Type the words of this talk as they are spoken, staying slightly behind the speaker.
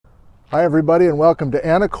Hi everybody and welcome to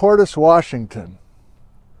Anacortes, Washington.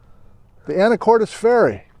 The Anacortes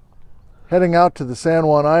Ferry, heading out to the San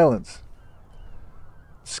Juan Islands.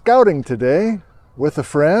 Scouting today with a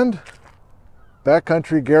friend,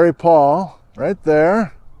 Backcountry Gary Paull, right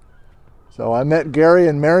there. So I met Gary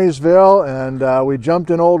in Marysville and we jumped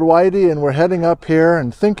in Old Whitey and we're heading up here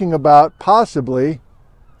and thinking about possibly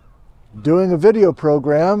doing a video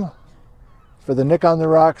program for the Nick on the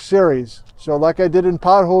Rock series. So like I did in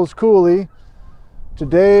Potholes Coulee,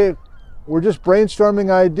 today we're just brainstorming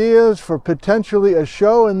ideas for potentially a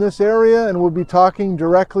show in this area, and we'll be talking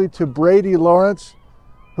directly to Brady Lawrence,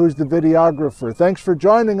 who's the videographer. Thanks for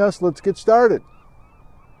joining us. Let's get started.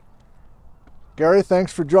 Gary,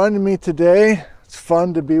 thanks for joining me today. It's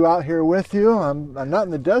fun to be out here with you. I'm not in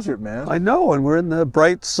the desert, man. I know, and we're in the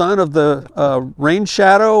bright sun of the rain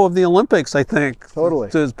shadow of the Olympics, I think. Totally.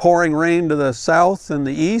 There's pouring rain to the south and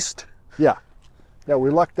the east. Yeah,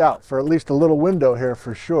 we lucked out for at least a little window here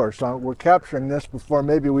for sure. So we're capturing this before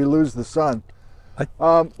maybe we lose the sun.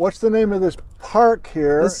 What's the name of this park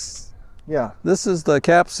here? This is the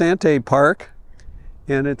Cap Sante Park,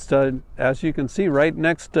 and it's, as you can see, right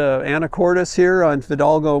next to Anacortes here on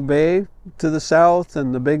Fidalgo Bay to the south,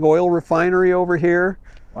 and the big oil refinery over here.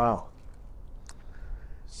 Wow.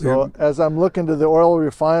 So as I'm looking to the oil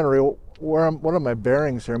refinery, what are my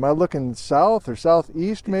bearings here? Am I looking south or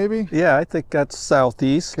southeast maybe? Yeah, I think that's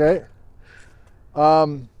southeast. Okay.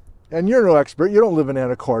 And you're no expert. You don't live in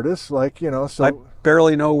Anacortes, like, you know, so I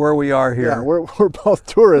barely know where we are here. Yeah, we're both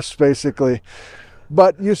tourists basically.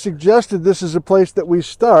 But you suggested this is a place that we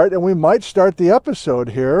start, and we might start the episode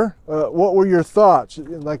here. What were your thoughts?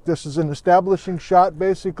 Like, this is an establishing shot,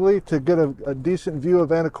 basically, to get a decent view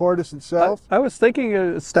of Anacortes itself? I was thinking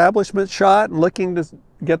an establishment shot and looking to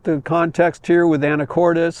get the context here with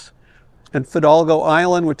Anacortes and Fidalgo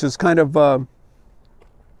Island, which is kind of,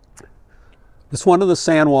 it's one of the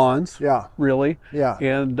San Juans, yeah, really. Yeah.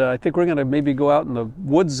 And I think we're going to maybe go out in the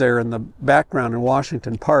woods there in the background in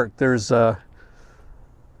Washington Park. There's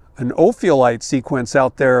an ophiolite sequence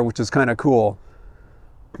out there, which is kind of cool.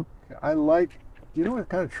 I like, do you know what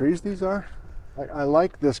kind of trees these are? I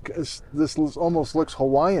like this. This almost looks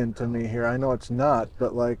Hawaiian to me here. I know it's not,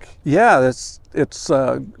 but like... Yeah, it's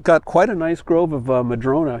got quite a nice grove of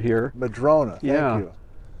madrona here. Madrona, thank yeah. you.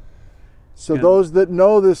 So those that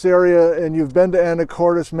know this area, and you've been to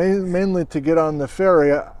Anacortes mainly to get on the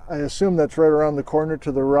ferry, I assume that's right around the corner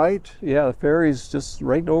to the right? Yeah, the ferry's just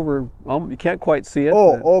right over, you can't quite see it.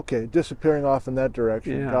 Oh, okay, disappearing off in that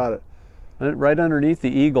direction, yeah. Got it. Right underneath the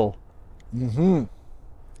eagle. Mm-hmm.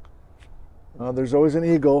 There's always an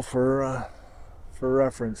eagle for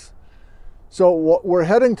reference. So we're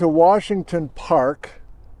heading to Washington Park,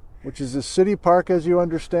 which is a city park as you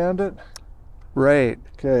understand it? Right.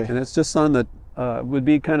 Okay. And it's just on the, would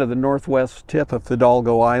be kind of the northwest tip of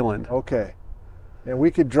Fidalgo Island. Okay. And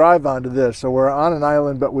we could drive onto this. So we're on an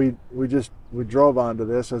island, but we drove onto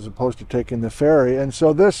this as opposed to taking the ferry. And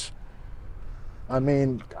so this, I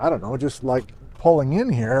mean, I don't know, just like pulling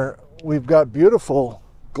in here, we've got beautiful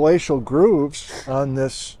glacial grooves on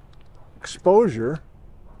this exposure.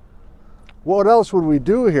 What else would we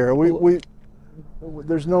do here?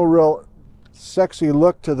 There's no real sexy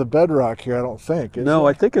look to the bedrock here, I don't think. No,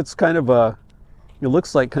 I think it's kind of it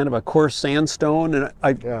looks like kind of a coarse sandstone, and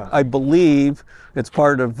I believe it's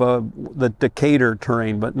part of the Decatur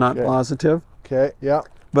terrain, but not positive. Okay, yeah.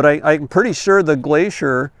 But I'm pretty sure the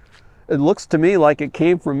glacier, it looks to me like it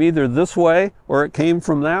came from either this way or it came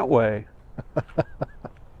from that way.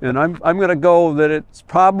 And I'm going to go that it's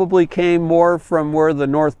probably came more from where the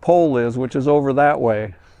North Pole is, which is over that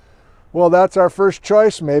way. Well, that's our first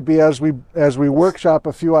choice maybe as we workshop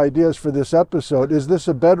a few ideas for this episode. Is this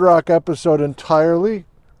a bedrock episode entirely?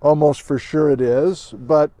 Almost for sure it is,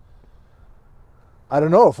 but I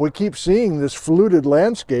don't know, if we keep seeing this fluted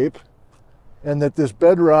landscape and that this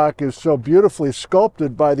bedrock is so beautifully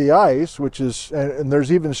sculpted by the ice, which is, and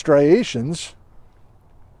there's even striations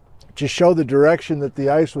to show the direction that the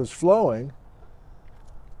ice was flowing.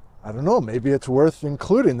 I don't know, maybe it's worth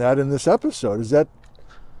including that in this episode. Is that,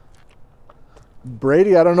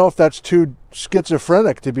 Brady, I don't know if that's too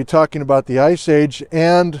schizophrenic to be talking about the Ice Age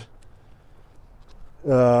and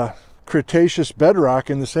Cretaceous bedrock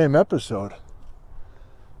in the same episode.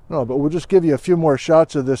 No, but we'll just give you a few more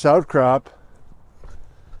shots of this outcrop.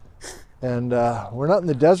 And we're not in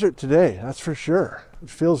the desert today, that's for sure. It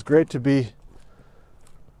feels great to be.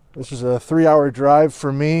 This is a 3-hour drive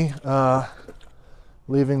for me,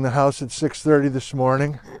 leaving the house at 6:30 this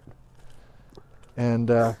morning. And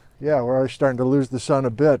yeah, we're already starting to lose the sun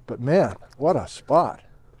a bit, but man, what a spot.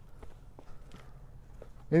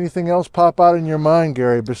 Anything else pop out in your mind,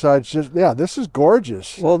 Gary, besides just, yeah, this is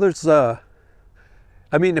gorgeous. Well, there's, I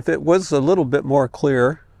mean, if it was a little bit more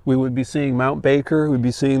clear, we would be seeing Mount Baker, we'd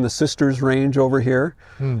be seeing the Sisters Range over here,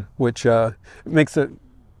 which makes it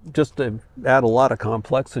just to add a lot of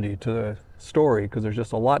complexity to the story, because there's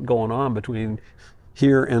just a lot going on between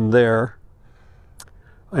here and there.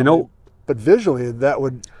 I know. But visually, that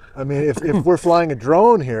would, I mean, if we're flying a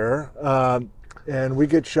drone here, and we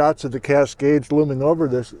get shots of the Cascades looming over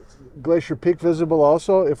this, Glacier Peak visible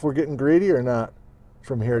also, if we're getting greedy or not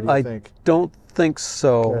from here, do you think? I don't think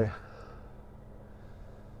so. Okay.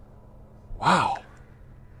 Wow.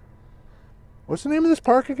 What's the name of this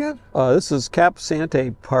park again? This is Cap Sante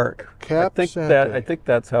Park. Cap I Sante. think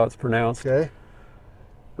that's how it's pronounced. Okay.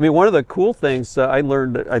 I mean, one of the cool things I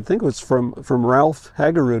learned, I think it was from Ralph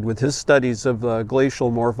Hagerud with his studies of glacial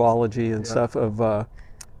morphology and stuff of the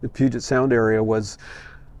Puget Sound area, was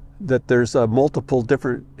that there's multiple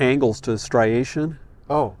different angles to striation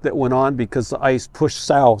that went on because the ice pushed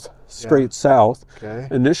south, straight south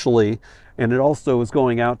initially, and it also was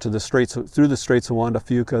going out to the straits, through the Straits of Juan de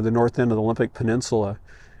Fuca, the north end of the Olympic Peninsula.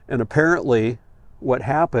 And apparently what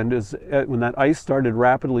happened is when that ice started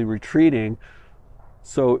rapidly retreating,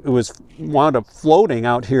 so it was wound up floating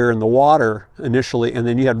out here in the water initially, and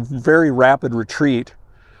then you had very rapid retreat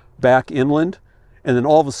back inland. And then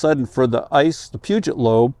all of a sudden, for the ice, the Puget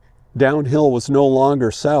lobe, downhill was no longer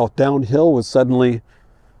south. Downhill was suddenly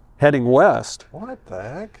heading west. What the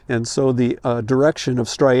heck? And so the direction of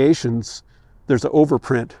striations, there's an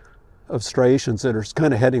overprint of striations that are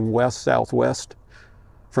kind of heading west-southwest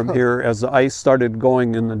from here as the ice started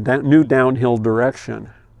going in the new downhill direction.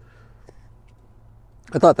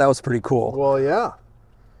 I thought that was pretty cool. Well, yeah.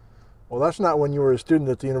 Well, that's not when you were a student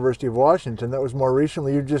at the University of Washington. That was more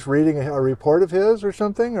recently. You were just reading a report of his or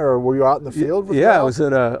something? Or were you out in the field with Yeah, Ralph? I was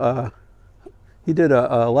at he did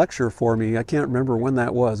a lecture for me. I can't remember when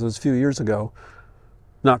that was. It was a few years ago.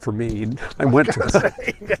 Not for me. I went to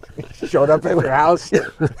it. Showed up at your house.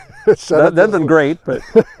 That'd been great, but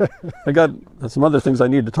I got some other things I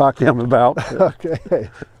need to talk to him about. Okay.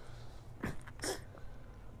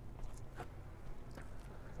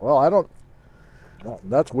 Well, I don't,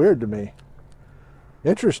 that's weird to me.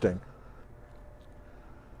 Interesting.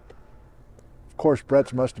 Of course,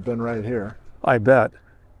 Brett's must have been right here. I bet.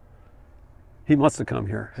 He must have come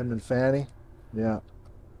here. Him and Fanny, yeah.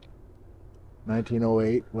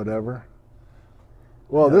 1908, whatever.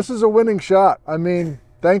 Well, this is a winning shot. I mean,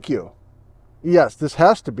 thank you. Yes, this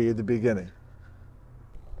has to be the beginning.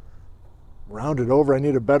 Rounded over, I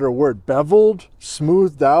need a better word. Beveled,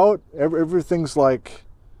 smoothed out, everything's like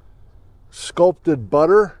sculpted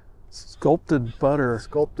butter. Sculpted butter.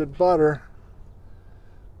 Sculpted butter.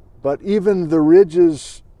 But even the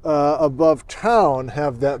ridges above town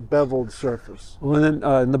have that beveled surface. Well, and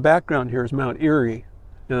then in the background here is Mount Erie.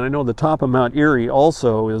 And I know the top of Mount Erie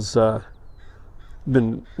also is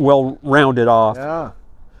been well rounded off. Yeah.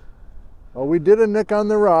 Well, we did a Nick on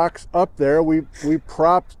the Rocks up there. We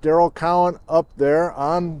propped Darrell Cowan up there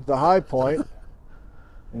on the high point,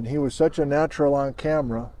 and he was such a natural on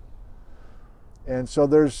camera. And so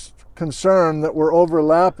there's concern that we're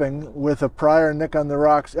overlapping with a prior Nick on the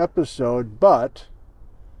Rocks episode, but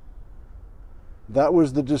that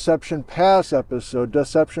was the Deception Pass episode.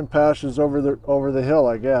 Deception Pass is over the hill,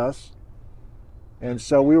 I guess. And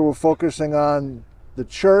so we were focusing on the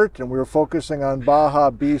church, and we were focusing on Baja,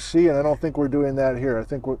 BC, and I don't think we're doing that here. I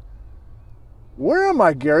think where am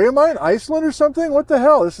I, Gary? Am I in Iceland or something? What the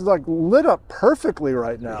hell? This is like lit up perfectly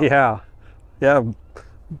right now. Yeah. Yeah.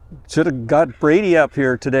 Should have got Brady up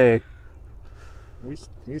here today.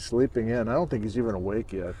 He's sleeping in. I don't think he's even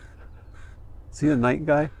awake yet. Is he a night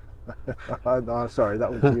guy? No, sorry, that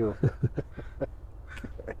was you.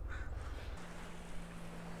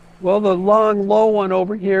 Well, the long, low one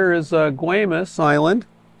over here is Guaymas Island.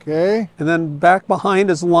 Okay. And then back behind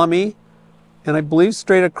is Lummi. And I believe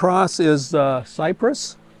straight across is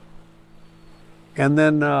Cyprus. And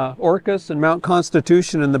then Orcas and Mount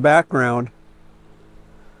Constitution in the background.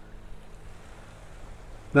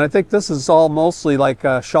 And I think this is all mostly like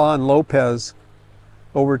Shaw and Lopez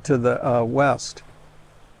over to the west.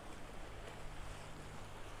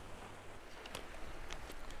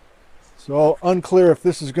 So unclear if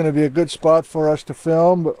this is going to be a good spot for us to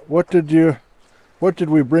film, but what did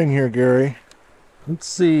we bring here, Gary? Let's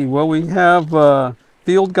see. Well, we have a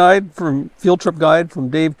field trip guide from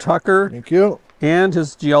Dave Tucker. Thank you. And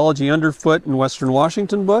his Geology Underfoot in Western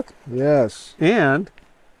Washington book. Yes. And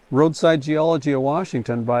Roadside Geology of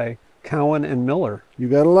Washington by Cowan and Miller. You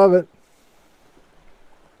gotta love it.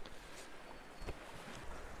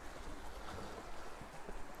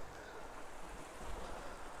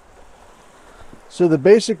 So the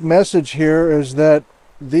basic message here is that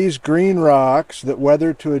these green rocks that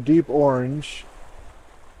weathered to a deep orange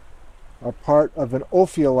are part of an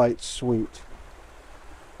ophiolite suite,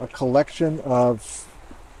 a collection of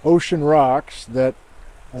ocean rocks that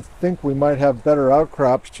I think we might have better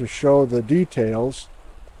outcrops to show the details.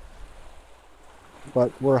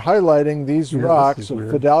 But we're highlighting these rocks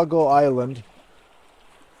of Fidalgo Island,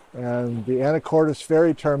 and the Anacortes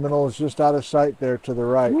ferry terminal is just out of sight there to the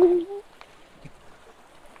right.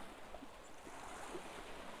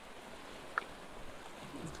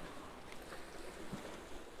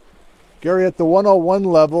 Gary, at the 101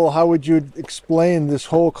 level, how would you explain this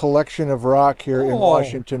whole collection of rock here in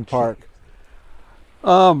Washington Park?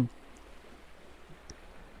 Well,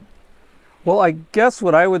 I guess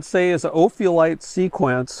what I would say is an ophiolite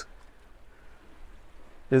sequence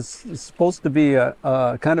is supposed to be a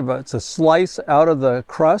kind of it's a slice out of the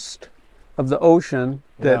crust of the ocean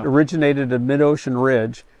that originated at mid-ocean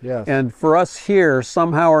ridge. Yes. And for us here,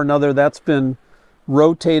 somehow or another, that's been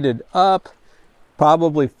rotated up,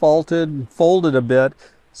 probably faulted and folded a bit,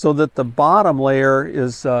 so that the bottom layer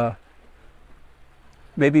is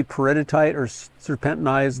maybe peridotite or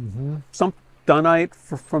serpentinized, some dunite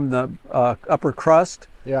from the upper crust,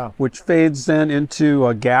 which fades then into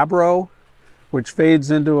a gabbro, which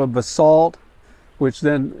fades into a basalt, which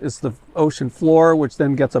then is the ocean floor, which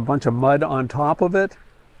then gets a bunch of mud on top of it.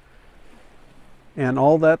 And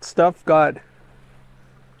all that stuff got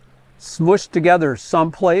smushed together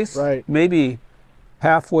someplace, maybe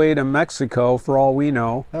halfway to Mexico for all we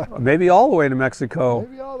know, maybe all the way to Mexico.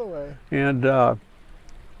 Maybe all the way. And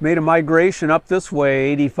made a migration up this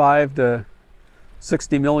way 85 to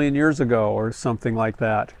 60 million years ago or something like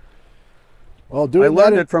that. Well, I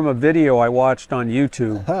learned it from a video I watched on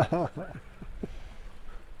YouTube.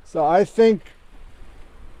 So I think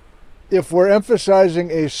if we're emphasizing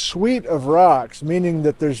a suite of rocks, meaning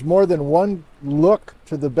that there's more than one look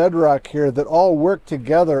to the bedrock here that all work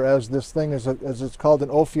together as this thing is, as it's called, an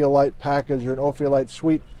ophiolite package or an ophiolite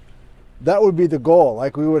suite, that would be the goal.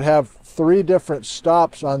 Like we would have 3 different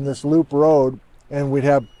stops on this loop road, and we'd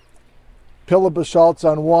have pillar basalts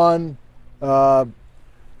on one,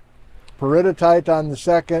 peridotite on the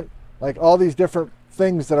second, like all these different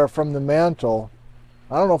things that are from the mantle.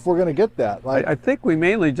 I don't know if we're going to get that. Like, I think we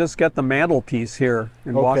mainly just get the mantelpiece here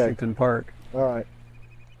in Washington Park. All right.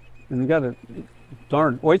 And we got a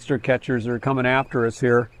darn oyster catchers that are coming after us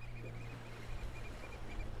here.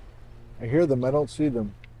 I hear them. I don't see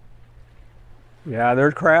them. Yeah,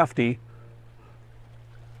 they're crafty.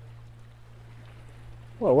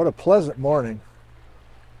 Well, what a pleasant morning.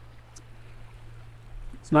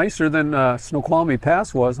 It's nicer than Snoqualmie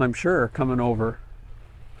Pass was, I'm sure, coming over.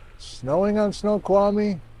 Snowing on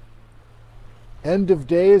Snoqualmie. End of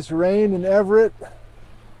days rain in Everett.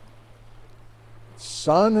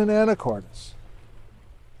 Sun in Anacortes.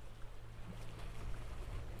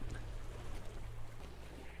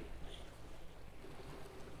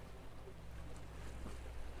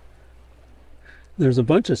 There's a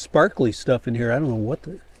bunch of sparkly stuff in here. I don't know what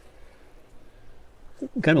the...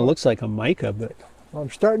 It kind of looks like a mica, but... Well, I'm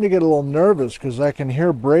starting to get a little nervous because I can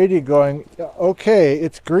hear Brady going, okay,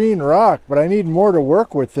 it's green rock, but I need more to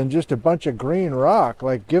work with than just a bunch of green rock.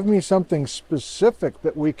 Like, give me something specific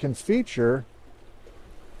that we can feature.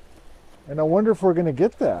 And I wonder if we're going to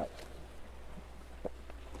get that.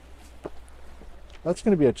 That's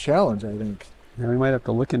going to be a challenge, I think. Yeah, we might have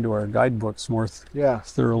to look into our guidebooks more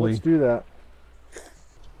thoroughly. Let's do that.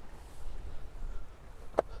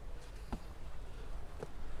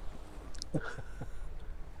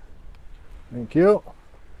 Thank you.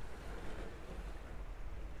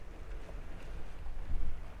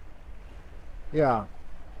 Yeah.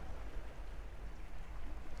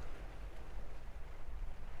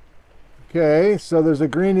 Okay, so there's a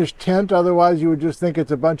greenish tint, otherwise you would just think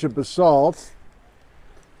it's a bunch of basalt.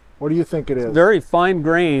 What do you think it is? Very fine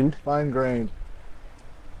grained. Fine grained.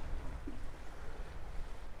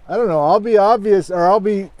 I don't know, I'll be obvious, or I'll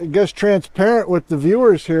be, I guess, transparent with the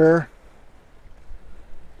viewers here.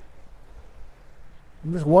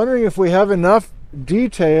 I'm just wondering if we have enough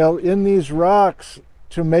detail in these rocks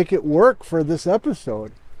to make it work for this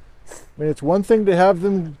episode. I mean, it's one thing to have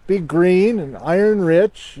them be green and iron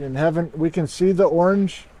rich and we can see the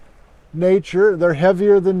orange nature. They're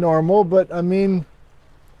heavier than normal, but I mean,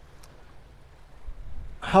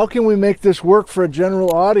 how can we make this work for a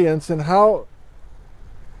general audience? And how,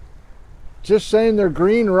 just saying they're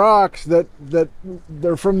green rocks that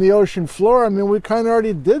they're from the ocean floor, I mean, we kind of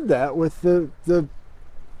already did that with the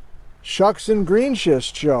Shucks and Green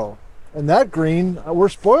Schist show. And that green, we're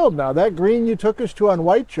spoiled now. That green you took us to on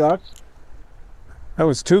White Chuck, That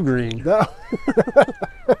was too green. No.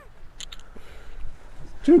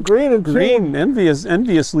 Too green and Green,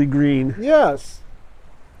 enviously green. Yes.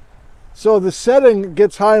 So the setting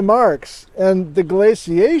gets high marks, and the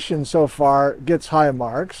glaciation so far gets high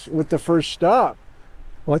marks with the first stop.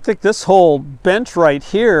 Well, I think this whole bench right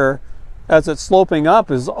here, as it's sloping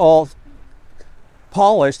up, is all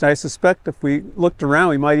polished. I suspect if we looked around,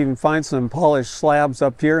 we might even find some polished slabs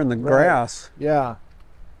up here in the grass. Yeah.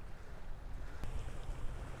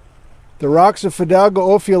 The rocks of Fidalgo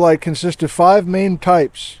ophiolite consist of 5 main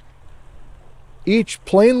types, each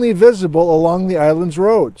plainly visible along the island's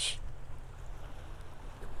roads.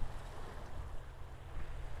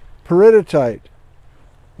 Peridotite,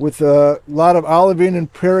 with a lot of olivine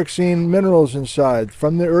and pyroxene minerals inside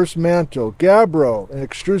from the Earth's mantle. Gabbro, an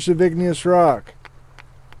extrusive igneous rock.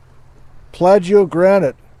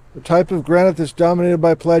 Plagiogranite, a type of granite that's dominated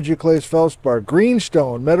by plagioclase feldspar.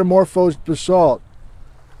 Greenstone, metamorphosed basalt.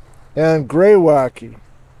 And greywacke,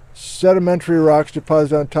 sedimentary rocks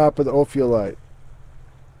deposited on top of the ophiolite.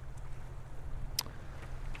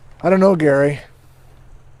 I don't know, Gary.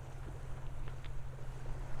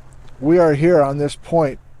 We are here on this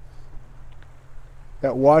point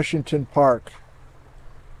at Washington Park.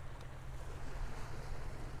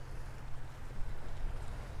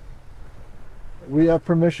 We have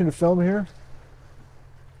permission to film here?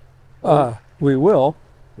 We will.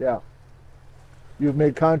 Yeah. You've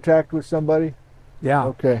made contact with somebody? Yeah.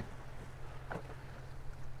 Okay.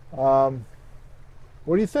 What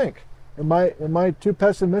do you think? Am I too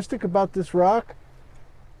pessimistic about this rock?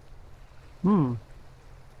 Hmm.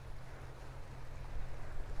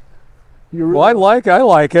 Well, I like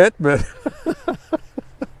it, but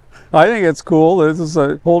I think it's cool. This is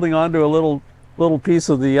holding on to a little piece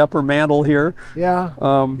of the upper mantle here. Yeah.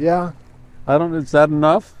 Yeah. I don't. Is that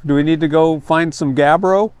enough? Do we need to go find some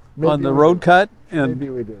gabbro on the road cut and maybe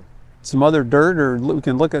we do some other dirt, or we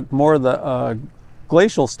can look at more of the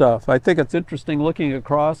glacial stuff? I think it's interesting looking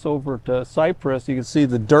across over to Cypress. You can see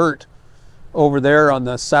the dirt over there on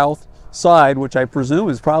the south side, which I presume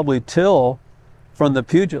is probably till from the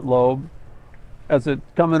Puget Lobe. As it's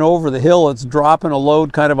coming over the hill, it's dropping a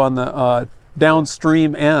load kind of on the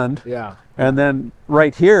downstream end. Yeah. And then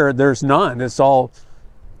right here, there's none. It's all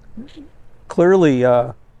clearly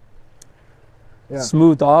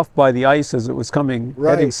smoothed off by the ice as it was coming,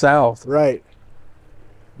 heading south. Right.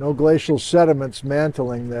 No glacial sediments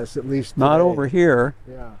mantling this, at least today. Not over here.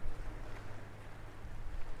 Yeah.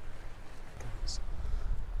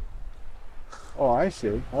 Oh, I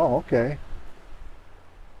see. Oh, okay.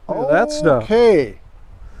 Look at that stuff. Okay.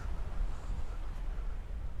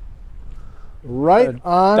 Right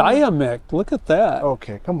on. Diamic. Look at that.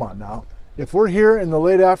 Okay, come on now. If we're here in the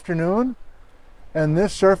late afternoon and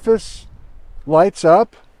this surface lights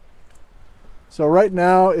up, so right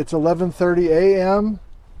now it's 11:30 a.m.,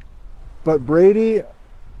 but Brady,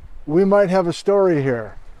 we might have a story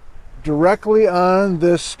here. Directly on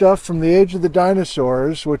this stuff from the age of the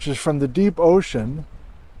dinosaurs, which is from the deep ocean,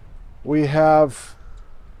 we have,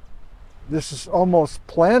 this is almost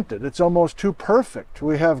planted. It's almost too perfect.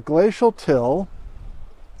 We have glacial till,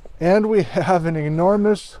 and we have an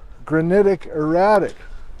enormous granitic erratic.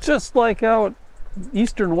 Just like out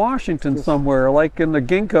eastern Washington somewhere, like in the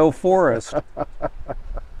ginkgo forest.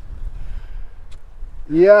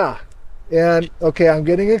 Yeah. And, okay, I'm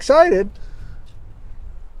getting excited.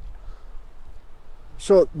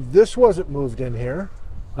 So this wasn't moved in here.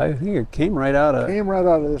 I think it came right out of... Came right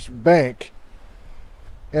out of this bank.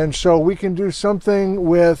 And so we can do something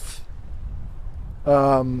with...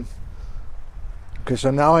 okay, so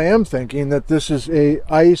now I am thinking that this is a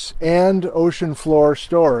ice and ocean floor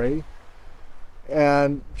story.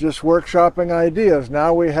 And just workshopping ideas.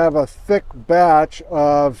 Now we have a thick batch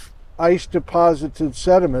of ice deposited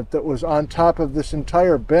sediment that was on top of this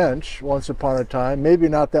entire bench once upon a time, maybe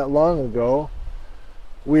not that long ago.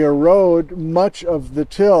 We erode much of the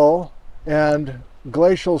till and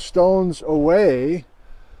glacial stones away,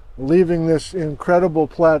 leaving this incredible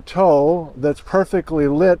plateau that's perfectly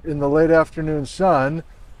lit in the late afternoon sun.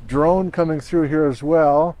 Drone coming through here as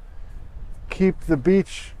well. Keep the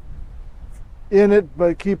beach in it,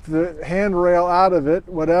 but keep the handrail out of it,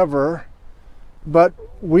 whatever. But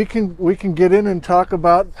we can get in and talk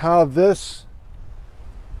about how this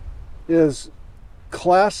is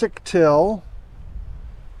classic till,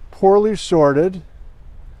 poorly sorted,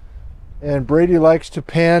 and Brady likes to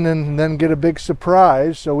pan and then get a big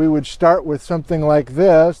surprise. So we would start with something like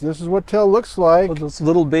this. This is what till looks like. Oh, this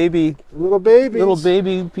little baby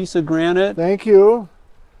piece of granite. Thank you.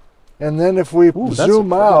 And then if we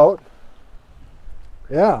zoom out,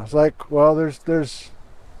 yeah, it's like, well, there's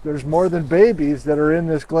There's more than babies that are in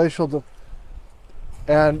this glacial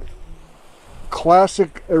and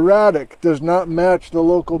classic erratic does not match the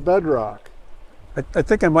local bedrock. I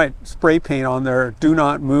think I might spray paint on there, do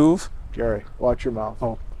not move. Gary, watch your mouth.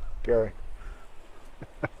 Oh. Gary.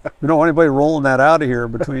 We don't want anybody rolling that out of here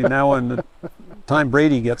between now and the time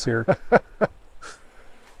Brady gets here.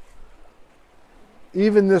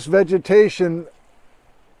 Even this vegetation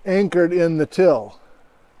anchored in the till.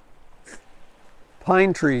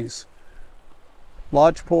 Pine trees.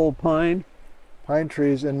 Lodgepole pine. Pine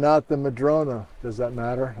trees and not the madrona. Does that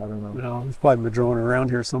matter? I don't know. No, there's probably madrona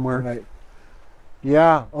around here somewhere. Right.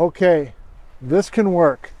 Yeah, okay. This can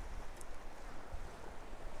work.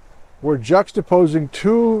 We're juxtaposing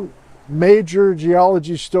two major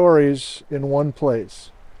geology stories in one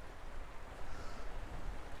place.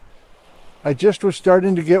 I just was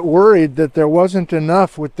starting to get worried that there wasn't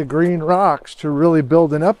enough with the green rocks to really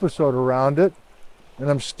build an episode around it. And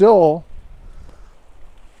I'm still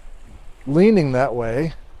leaning that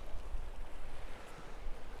way.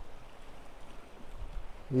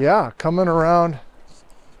 Yeah, coming around.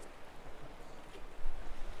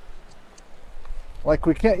 Like,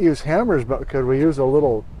 we can't use hammers, but could we use a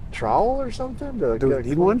little trowel or something to Do get we a need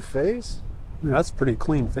clean one? face? Yeah, that's a pretty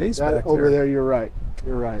clean face That back over there. there, you're right.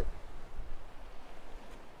 You're right.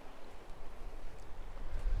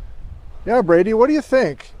 Yeah, Brady, what do you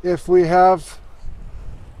think if we have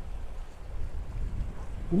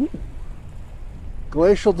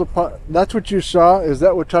glacial deposit? That's what you saw? Is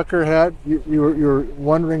that what Tucker had? You were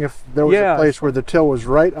wondering if there was a place where the till was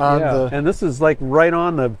right on the... And this is like right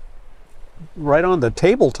on the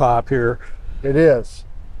tabletop here. It is.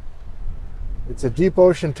 It's a deep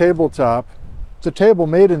ocean tabletop. It's a table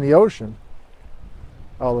made in the ocean.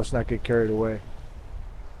 Oh, let's not get carried away.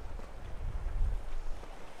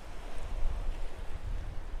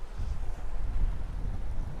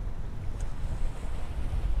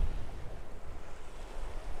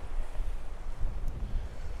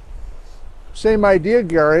 Same idea,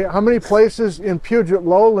 Gary. How many places in Puget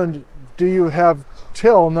Lowland do you have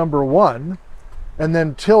till number one and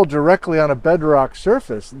then till directly on a bedrock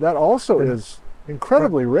surface? That also is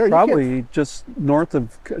incredibly rare. Probably just north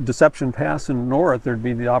of Deception Pass and north, there'd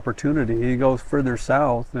be the opportunity. You go further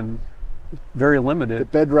south and very The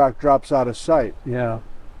limited. bedrock drops out of sight. Yeah.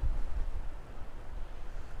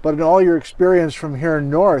 But in all your experience from here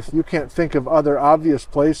north, you can't think of other obvious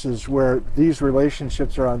places where these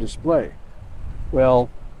relationships are on display. Well,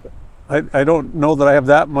 I don't know that I have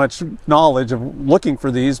that much knowledge of looking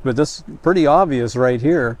for these, but this is pretty obvious right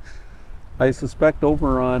here. I suspect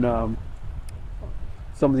over on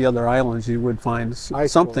some of the other islands you would find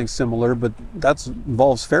something similar, but that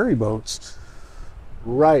involves ferry boats.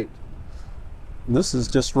 Right. And this is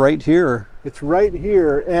just right here. It's right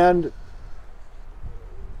here, and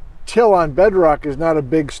till on bedrock is not a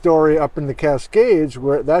big story up in the Cascades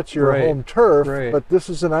where that's your home turf, but this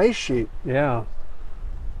is an ice sheet. Yeah.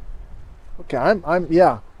 Okay,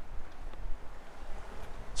 yeah.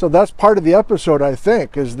 So that's part of the episode, I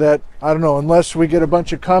think, is that, I don't know, unless we get a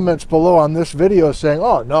bunch of comments below on this video saying,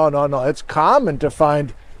 oh, no, it's common to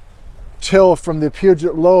find till from the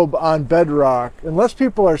Puget Lobe on bedrock. Unless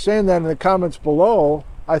people are saying that in the comments below,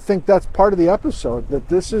 I think that's part of the episode, that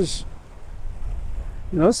this is...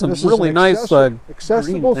 You know, some really nice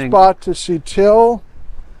accessible spot to see till,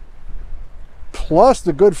 plus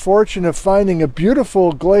the good fortune of finding a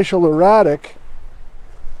beautiful glacial erratic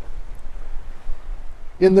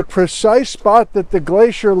in the precise spot that the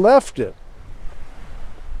glacier left it.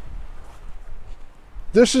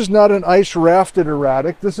 This is not an ice rafted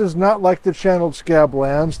erratic. This is not like the channeled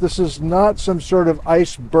scablands. This is not some sort of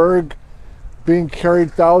iceberg being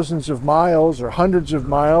carried thousands of miles or hundreds of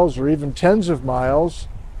miles or even tens of miles.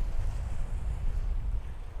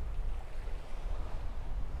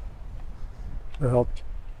 Well,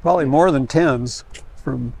 probably more than tens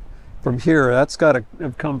from here. That's got to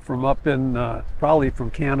have come from up in, probably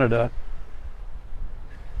from Canada.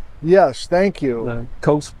 Yes, thank you. The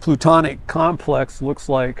Coast Plutonic Complex looks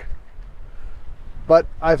like. But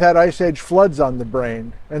I've had ice age floods on the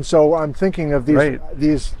brain, and so I'm thinking of these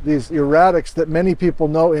erratics that many people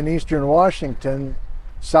know in eastern Washington,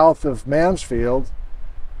 south of Mansfield.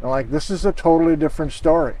 And like, this is a totally different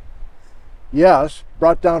story. Yes,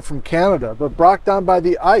 brought down from Canada, but brought down by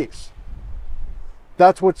the ice.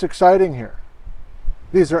 That's what's exciting here.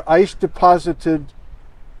 These are ice deposited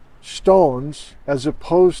stones, as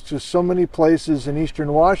opposed to so many places in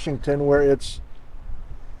eastern Washington where it's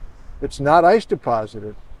not ice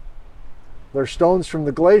deposited. They're stones from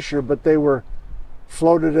the glacier, but they were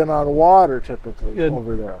floated in on water typically Good.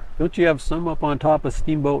 over there. Don't you have some up on top of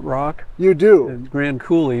Steamboat Rock You do. and Grand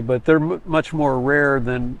Coulee, but they're much more rare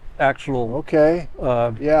than actual Okay.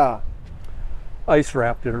 Yeah. ice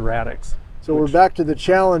rafted erratics. So we're back to the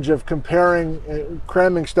challenge of comparing,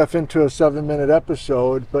 cramming stuff into a 7-minute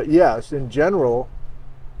episode. But yes, in general,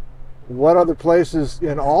 what other places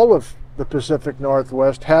in all of the Pacific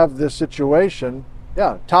Northwest have this situation?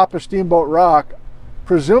 Yeah, top of Steamboat Rock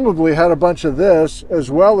presumably had a bunch of this as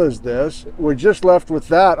well as this. We're just left with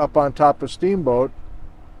that up on top of Steamboat.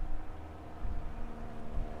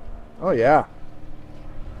 Oh yeah.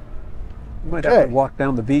 You might have to walk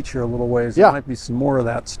down the beach here a little ways. Yeah. There might be some more of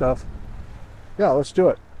that stuff. Yeah, let's do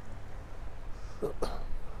it.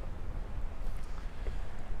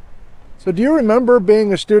 So do you remember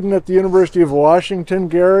being a student at the University of Washington,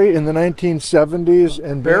 Gary, in the 1970s?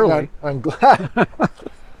 And Barely. I'm glad.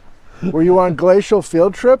 Were you on glacial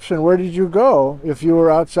field trips, and where did you go if you were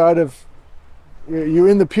outside of, you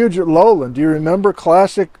in the Puget Lowland? Do you remember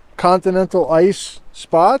classic continental ice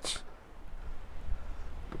spots?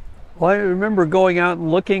 Well, I remember going out and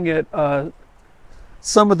looking at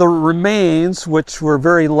some of the remains, which were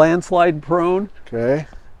very landslide prone. Okay.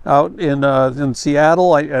 Out in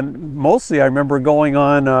Seattle, and mostly I remember going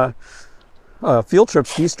on field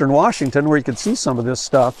trips to Eastern Washington where you could see some of this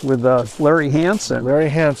stuff with Larry Hansen. Larry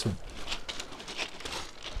Hansen.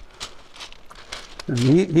 And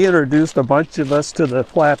he introduced a bunch of us to the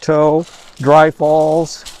plateau, Dry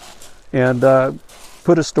Falls, and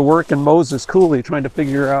put us to work in Moses Coulee trying to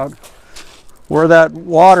figure out where that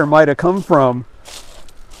water might have come from.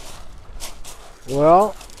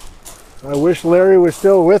 Well, I wish Larry was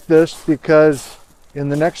still with us, because in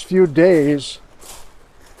the next few days,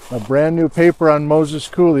 a brand new paper on Moses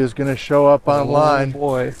Coulee is going to show up online. Oh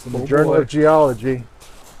boy. In the Journal of Geology.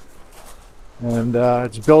 And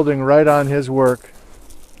it's building right on his work.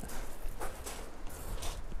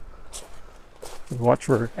 Watch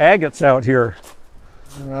for agates out here.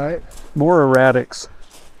 All right. More erratics.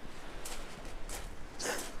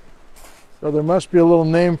 So there must be a little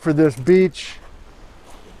name for this beach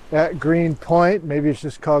at Green Point. Maybe it's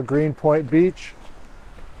just called Green Point Beach.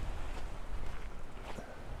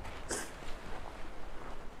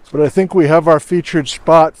 But I think we have our featured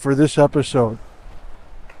spot for this episode.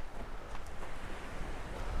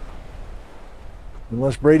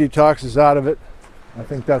 Unless Brady talks us out of it, I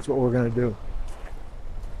think that's what we're going to do.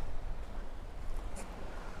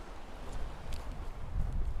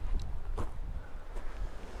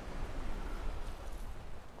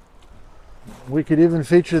 We could even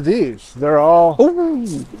feature these. They're all,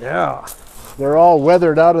 Oh, yeah. they're all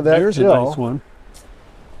weathered out of that There's chill. a nice one.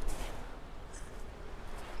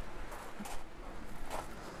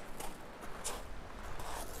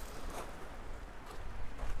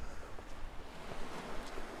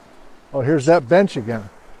 Oh, here's that bench again.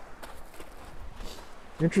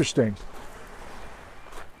 Interesting.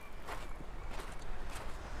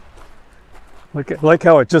 Like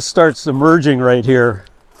how it just starts emerging right here.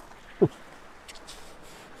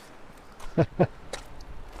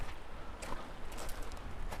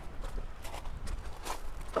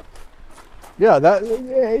 Yeah, that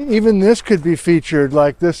even this could be featured.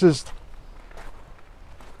 Like, this is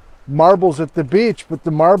marbles at the beach, but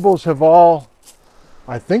the marbles have all,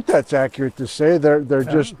 I think that's accurate to say, they're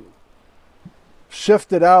just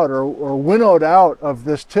shifted out or winnowed out of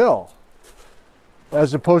this till,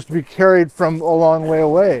 as opposed to be carried from a long way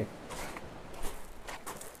away.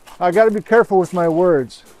 I got to be careful with my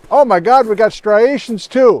words. Oh my God, we got striations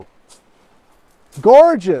too.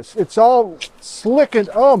 Gorgeous. It's all slick and,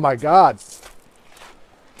 oh my God.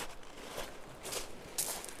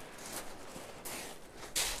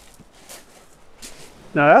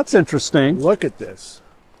 Now that's interesting. Look at this.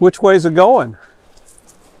 Which way's it going?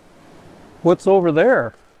 What's over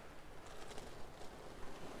there?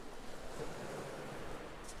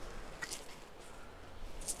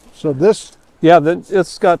 So this, Yeah, then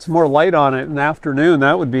it's got some more light on it in the afternoon.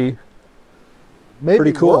 That would be maybe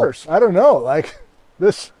pretty cool. worse. I don't know. Like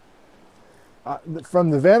this,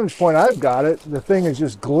 from the vantage point I've got it, the thing is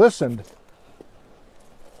just glistened.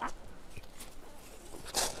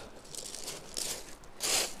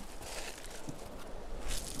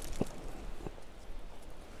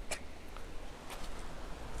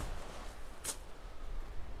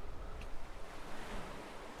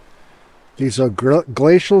 These are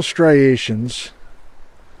glacial striations.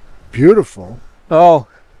 Beautiful. Oh,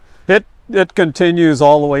 it continues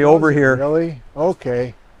all the way over here. Really?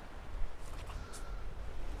 Okay.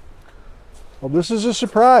 Well, this is a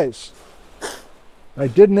surprise. I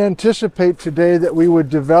didn't anticipate today that we would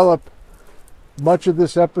develop much of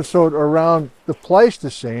this episode around the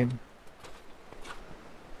Pleistocene.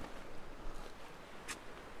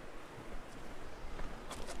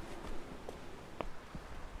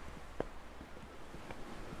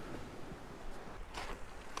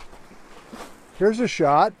 Here's a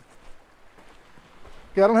shot.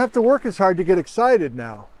 Okay, I don't have to work as hard to get excited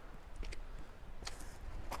now.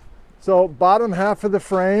 So bottom half of the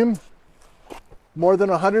frame, more than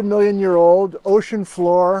 100 million year old, ocean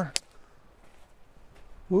floor.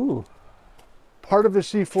 Ooh. Part of a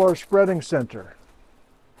seafloor spreading center.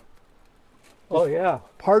 Oh yeah.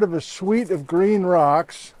 Part of a suite of green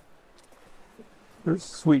rocks. There's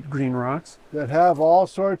sweet green rocks. That have all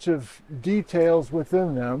sorts of details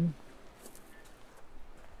within them.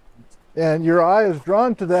 And your eye is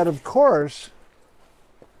drawn to that, of course.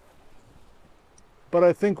 But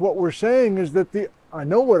I think what we're saying is that I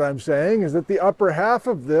know what I'm saying, is that the upper half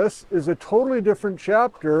of this is a totally different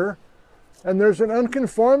chapter, and there's an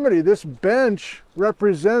unconformity. This bench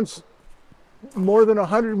represents more than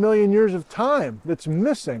 100 million years of time that's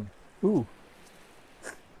missing. Ooh.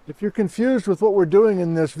 If you're confused with what we're doing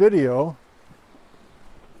in this video,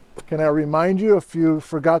 can I remind you, if you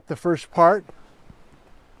forgot the first part?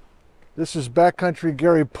 This is Backcountry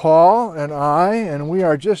Gary Paull and I, and we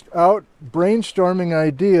are just out brainstorming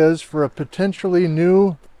ideas for a potentially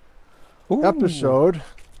new episode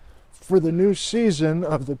for the new season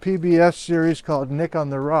of the PBS series called Nick on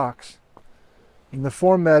the Rocks. And the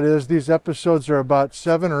format is, these episodes are about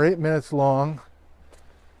 7 or 8 minutes long.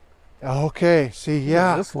 Okay, see,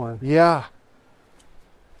 yeah. This one. Yeah.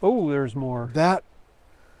 Oh, there's more. That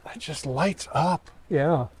just lights up.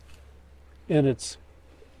 Yeah. And it's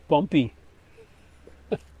bumpy.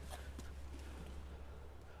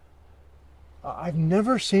 I've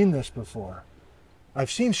never seen this before.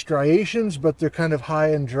 I've seen striations, but they're kind of high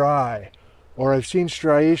and dry. Or I've seen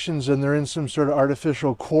striations and they're in some sort of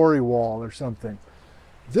artificial quarry wall or something.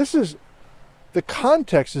 This is, the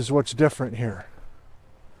context is what's different here.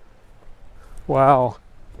 Wow.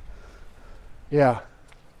 Yeah.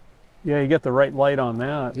 Yeah, you get the right light on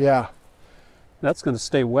that. Yeah. That's going to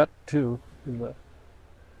stay wet too.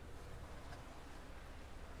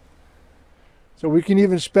 So we can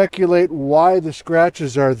even speculate why the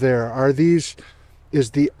scratches are there.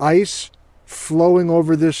 Is the ice flowing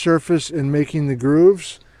over this surface and making the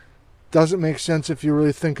grooves? Doesn't make sense if you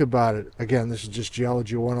really think about it. Again, this is just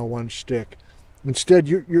Geology 101 shtick. Instead,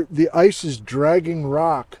 the ice is dragging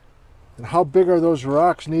rock. And how big are those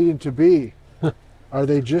rocks needing to be? Are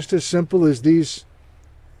they just as simple as these?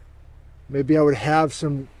 Maybe I would have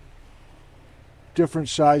some different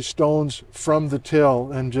size stones from the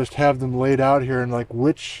till and just have them laid out here, and like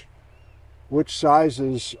which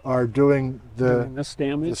sizes are doing this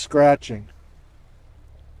damage, the scratching.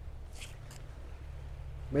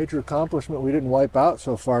 Major accomplishment we didn't wipe out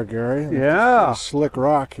so far, Gary. Yeah. Slick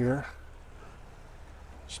rock here.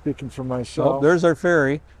 Speaking for myself. Oh, there's our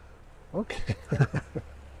ferry. Okay.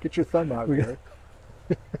 Get your thumb out, Gary.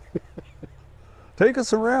 Take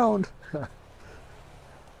us around.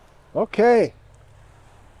 Okay.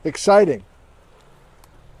 Exciting.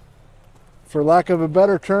 For lack of a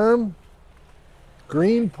better term,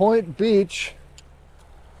 Greenpoint Beach.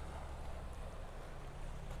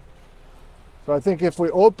 So I think if we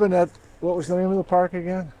open at, what was the name of the park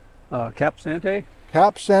again? Cap Sante?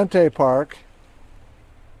 Cap Sante Park,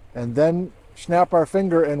 and then snap our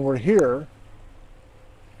finger and we're here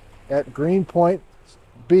at Greenpoint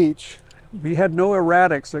Beach. We had no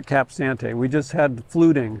erratics at Cap Sante. We just had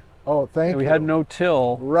fluting. Oh, thank you. We had no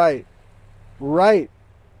till. Right. Right.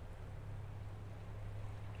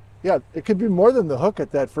 Yeah, it could be more than the hook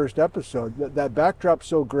at that first episode. That backdrop's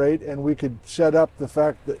so great, and we could set up the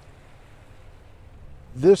fact that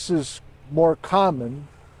this is more common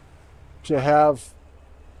to have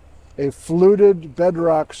a fluted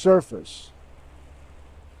bedrock surface.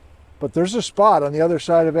 But there's a spot on the other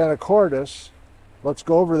side of Anacortes. Let's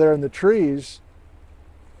go over there in the trees.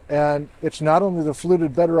 And it's not only the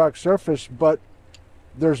fluted bedrock surface, but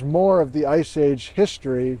there's more of the Ice Age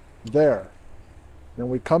history there. And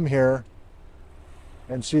we come here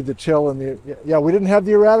and see the till and the, yeah, we didn't have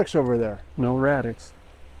the erratics over there. No erratics.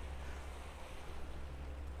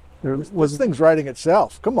 This thing's writing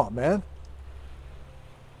itself. Come on, man.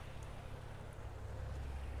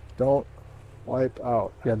 Don't wipe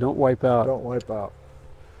out. Yeah, don't wipe out. Don't wipe out.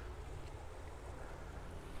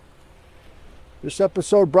 This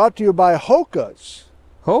episode brought to you by Hoka's.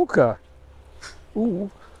 Hoka. Ooh.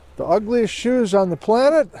 The ugliest shoes on the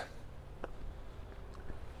planet,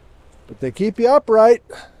 but they keep you upright.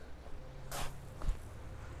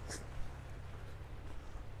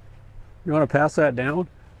 You want to pass that down?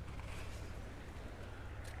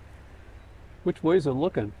 Which way is it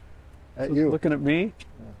looking? At you. Looking at me?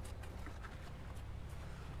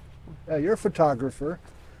 Yeah, you're a photographer.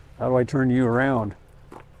 How do I turn you around?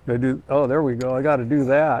 Do I do? Oh, there we go. I got to do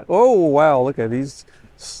that. Oh, wow. Look at he's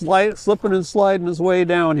slipping and sliding his way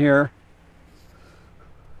down here.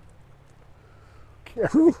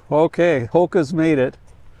 Whew. Okay, Hoka's made it.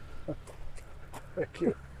 Thank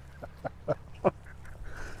you.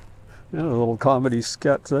 Yeah, a little comedy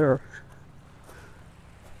sketch there.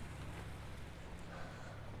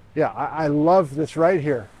 Yeah, I love this right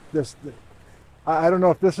here. I don't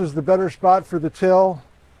know if this is the better spot for the till.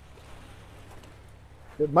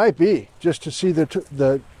 It might be, just to see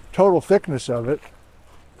the total thickness of it.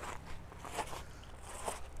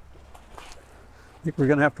 I think we're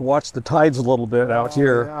going to have to watch the tides a little bit out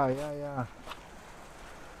here. Yeah.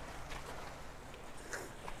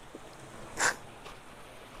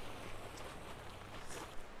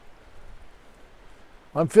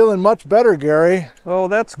 I'm feeling much better, Gary. Oh,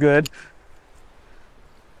 that's good.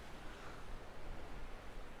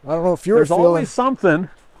 I don't know if you're There's feeling... always something.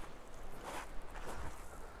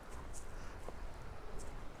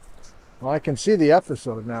 Well, I can see the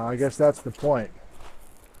episode now. I guess that's the point.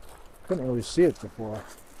 Couldn't really see it before.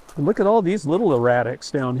 And look at all these little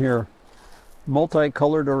erratics down here.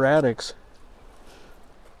 Multicolored erratics.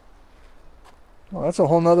 Well, that's a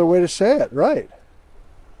whole nother way to say it, right?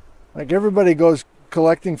 Like everybody goes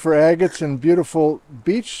collecting for agates and beautiful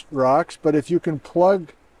beach rocks, but if you can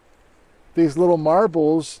plug these little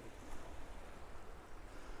marbles,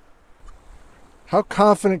 how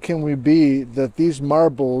confident can we be that these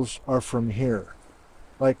marbles are from here?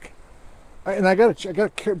 Like, and I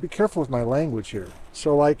gotta be careful with my language here.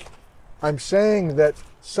 So like, I'm saying that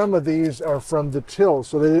some of these are from the till,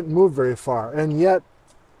 so they didn't move very far, and yet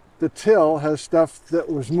the till has stuff that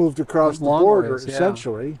was moved across the border,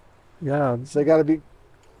 essentially. Yeah. So they got to be.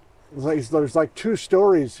 There's like two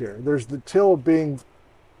stories here. There's the till being.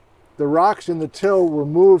 The rocks in the till were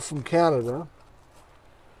moved from Canada.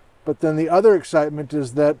 But then the other excitement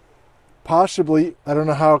is that possibly, I don't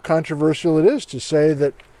know how controversial it is to say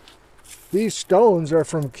that these stones are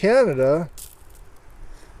from Canada,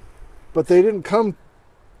 but they didn't come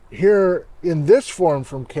here in this form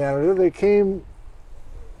from Canada. They came,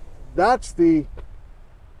 that's the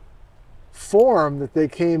form that they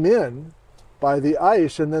came in by the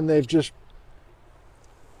ice, and then they've just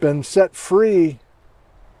been set free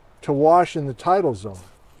to wash in the tidal zone.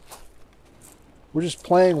 We're just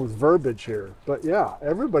playing with verbiage here. But yeah,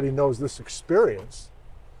 everybody knows this experience.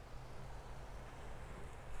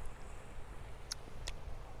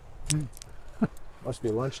 Must be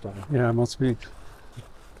lunchtime. Yeah, it must be.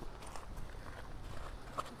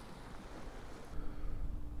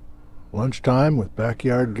 Lunchtime with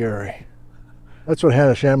Backyard Gary. That's what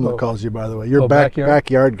Hannah Shamler calls you, by the way. You're backyard?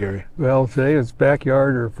 Backyard Gary. Well, today it's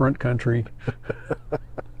backyard or front country.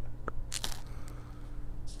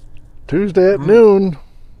 Tuesday at noon.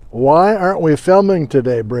 Why aren't we filming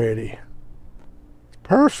today, Brady? It's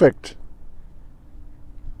perfect.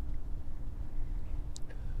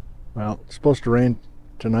 Well, it's supposed to rain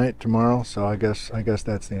tonight, tomorrow, so I guess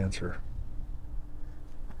that's the answer.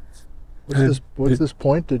 What's this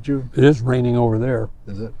point? Did you? It is raining over there.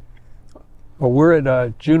 Is it? Well, we're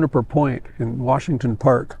at Juniper Point in Washington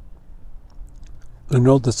Park. I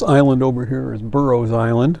know this island over here is Burroughs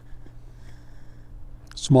Island.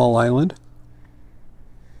 Small island.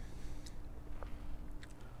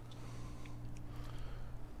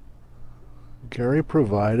 Gary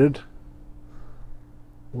provided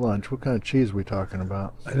lunch. What kind of cheese are we talking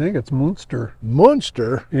about? I think it's Munster.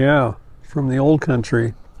 Munster? Yeah, from the old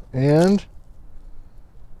country. And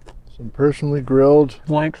some personally grilled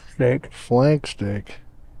flank steak. Flank steak.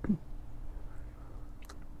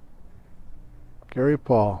 Gary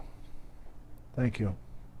Paull. Thank you.